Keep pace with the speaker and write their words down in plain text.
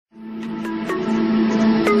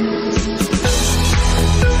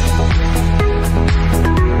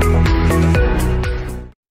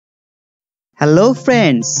Hello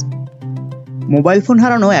friends, mobile phone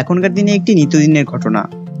হারানো এখনকার দিনে একটি নিত্যদিনের ঘটনা।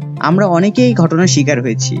 আমরা অনেকেই এই ঘটনার শিকার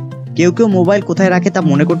হয়েছি। কেউ কেউ মোবাইল কোথায় রাখে তা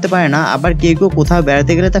মনে করতে পারে না, আবার কেউ কেউ কোথাও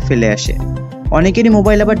বেড়াতে গেলে তা ফেলে আসে। অনেকেরই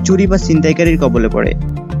মোবাইল আবার চুরি বা ছিনতাইকারীর কবলে পড়ে।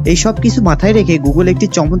 এই সব কিছু মাথায় রেখে গুগল একটি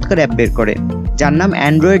চমৎকার অ্যাপ বের করে, যার নাম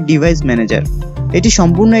অ্যান্ড্রয়েড ডিভাইস ম্যানেজার। এটি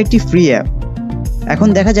সম্পূর্ণ একটি ফ্রি অ্যাপ। এখন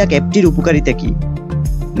দেখা যাক অ্যাপটির উপকারিতা কি।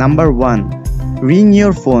 Number 1, ring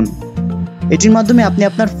your phone. এটির মাধ্যমে আপনি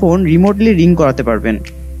আপনার ফোন রিমোটলি রিং করাতে পারবেন।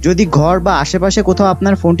 যদি ঘর বা আশেপাশে কোথাও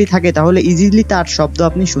আপনার ফোনটি থাকে তাহলে ইজিলি তার শব্দ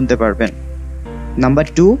আপনি শুনতে পারবেন। Number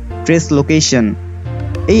 2, trace location.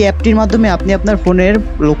 এই অ্যাপটির মাধ্যমে আপনি আপনার ফোনের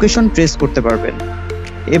লোকেশন ট্রেস করতে পারবেন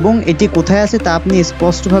এবং এটি কোথায় আছে তা আপনি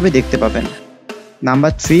স্পষ্টভাবে দেখতে পাবেন।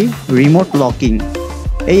 Number 3, remote locking.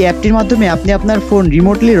 এই অ্যাপটির মাধ্যমে আপনি আপনার ফোন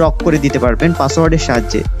রিমোটলি লক করে দিতে পারবেন পাসওয়ার্ডের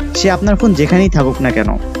সাহায্যে, সে আপনার ফোন যেখানেই থাকুক না কেন।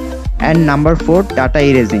 And number 4, data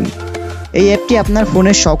erasing. এই অ্যাপটি আপনার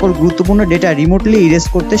ফোনের সকল গুরুত্বপূর্ণ ডেটা রিমোটলি ইরেজ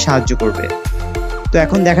করতে সাহায্য করবে। তো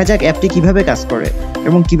এখন দেখা যাক অ্যাপটি কিভাবে কাজ করে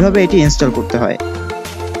এবং কিভাবে এটি ইনস্টল করতে হয়।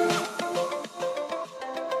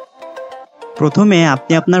 প্রথমে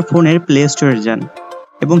আপনি আপনার ফোনের প্লে স্টোরে যান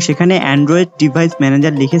এবং সেখানে অ্যান্ড্রয়েড ডিভাইস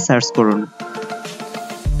ম্যানেজার লিখে সার্চ করুন।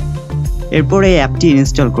 এরপর এই অ্যাপটি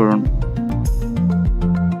ইনস্টল করুন।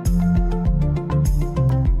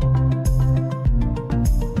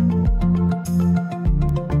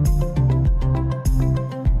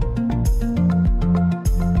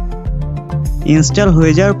 ইনস্টল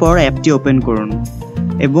হয়ে যাওয়ার পর অ্যাপটি ওপেন করুন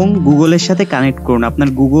এবং গুগলের সাথে কানেক্ট করুন। আপনার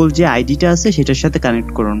গুগল যে আইডিটা আছে সেটার সাথে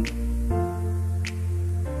কানেক্ট করুন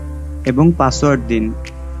এবং পাসওয়ার্ড দিন।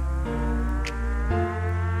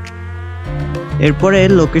 এরপরে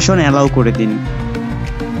লোকেশন অ্যালাউ করে দিন।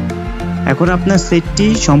 এখন আপনার সেটটি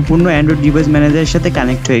সম্পূর্ণ অ্যান্ড্রয়েড ডিভাইস ম্যানেজারের সাথে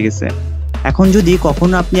কানেক্ট হয়ে গেছে। এখন যদি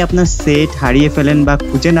কখনো আপনি আপনার সেট হারিয়ে ফেলেন বা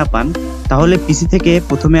খুঁজে না পান, তাহলে পিসি থেকে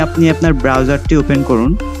প্রথমে আপনি আপনার ব্রাউজারটি ওপেন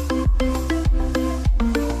করুন।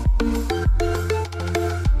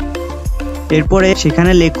 এরপরে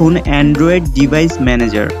সেখানে লিখুন অ্যান্ড্রয়েড ডিভাইস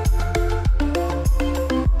ম্যানেজার।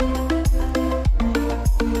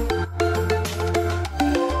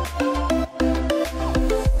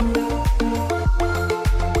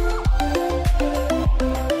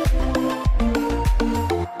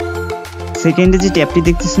 সেকেন্ডে যে ট্যাবটি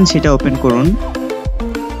দেখতেছেন সেটা ওপেন করুন।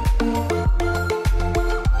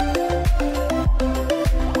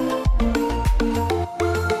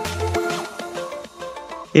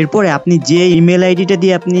 এরপরে আপনি যে ইমেল আইডিটা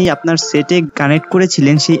দিয়ে আপনি আপনার সেটে কানেক্ট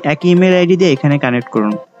করেছিলেন সেই একই ইমেল আইডি দিয়ে এখানে কানেক্ট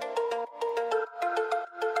করুন।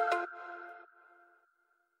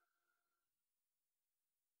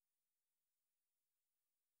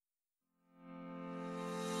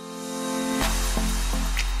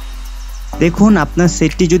 দেখুন আপনার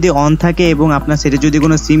সেটটি যদি অন থাকে এবং আপনার সেটে যদি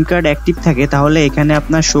কোনো সিম কার্ড অ্যাক্টিভ থাকে তাহলে এখানে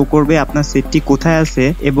আপনার শো করবে আপনার সেটটি কোথায় আছে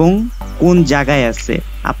এবং কোন জায়গায় আছে।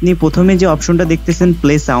 আপনি প্রথমে যে অপশনটা দেখতেছেন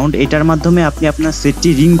প্লে সাউন্ড, এটার মাধ্যমে আপনি আপনার সেটটি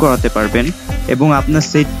রিং করাতে পারবেন এবং আপনার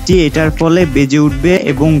সেটটি এটার ফলে বেজে উঠবে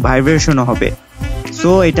এবং ভাইব্রেশনও হবে।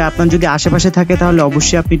 সো এটা আপনার যদি আশেপাশে থাকে তাহলে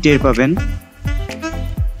অবশ্যই আপনি টের পাবেন।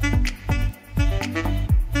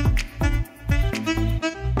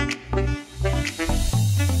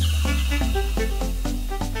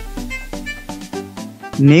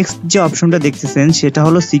 নেক্সট যে অপশনটা দেখতেছেন সেটা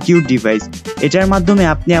হলো সিকিউর ডিভাইস। এটার মাধ্যমে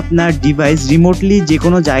আপনি আপনার ডিভাইস রিমোটলি যে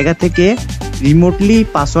কোনো জায়গা থেকে রিমোটলি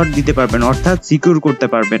পাসওয়ার্ড দিতে পারবেন, অর্থাৎ সিকিউর করতে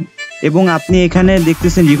পারবেন। এবং আপনি এখানে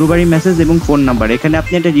দেখতেছেন রিকভারি মেসেজ এবং ফোন নাম্বার। এখানে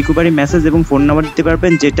আপনি একটা রিকভারি মেসেজ এবং ফোন নাম্বার দিতে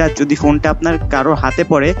পারবেন, যেটা যদি ফোনটা আপনার কারো হাতে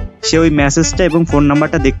পড়ে সে ওই মেসেজটা এবং ফোন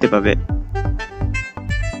নাম্বারটা দেখতে পাবে।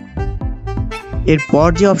 এরপর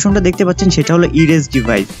যে অপশনটা দেখতে পাচ্ছেন সেটা হলো ইরেজ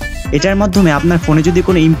ডিভাইস। এটার মাধ্যমে আপনার ফোনে যদি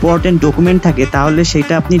কোনো ইম্পর্টেন্ট ডকুমেন্ট থাকে তাহলে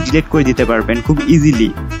সেটা আপনি ডিলিট করে দিতে পারবেন খুব ইজিলি।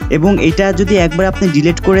 এবং এটা যদি একবার আপনি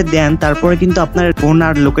ডিলিট করে দেন তারপরে কিন্তু আপনার ফোন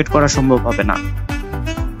আর লোকেট করা সম্ভব হবে না।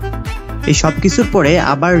 এই সব কিছুর পরে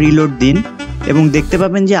আবার রিলোড দিন এবং দেখতে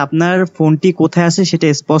পাবেন যে আপনার ফোনটি কোথায় আছে সেটা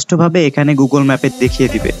স্পষ্টভাবে এখানে গুগল ম্যাপে দেখিয়ে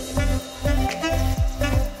দিবে।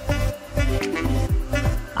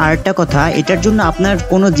 আরেকটা কথা, এটার জন্য আপনার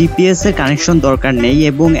কোনো জিপিএস এর কানেকশন দরকার নেই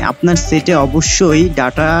এবং আপনার সেটে অবশ্যই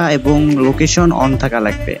ডাটা এবং লোকেশন অন থাকা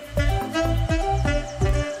লাগবে।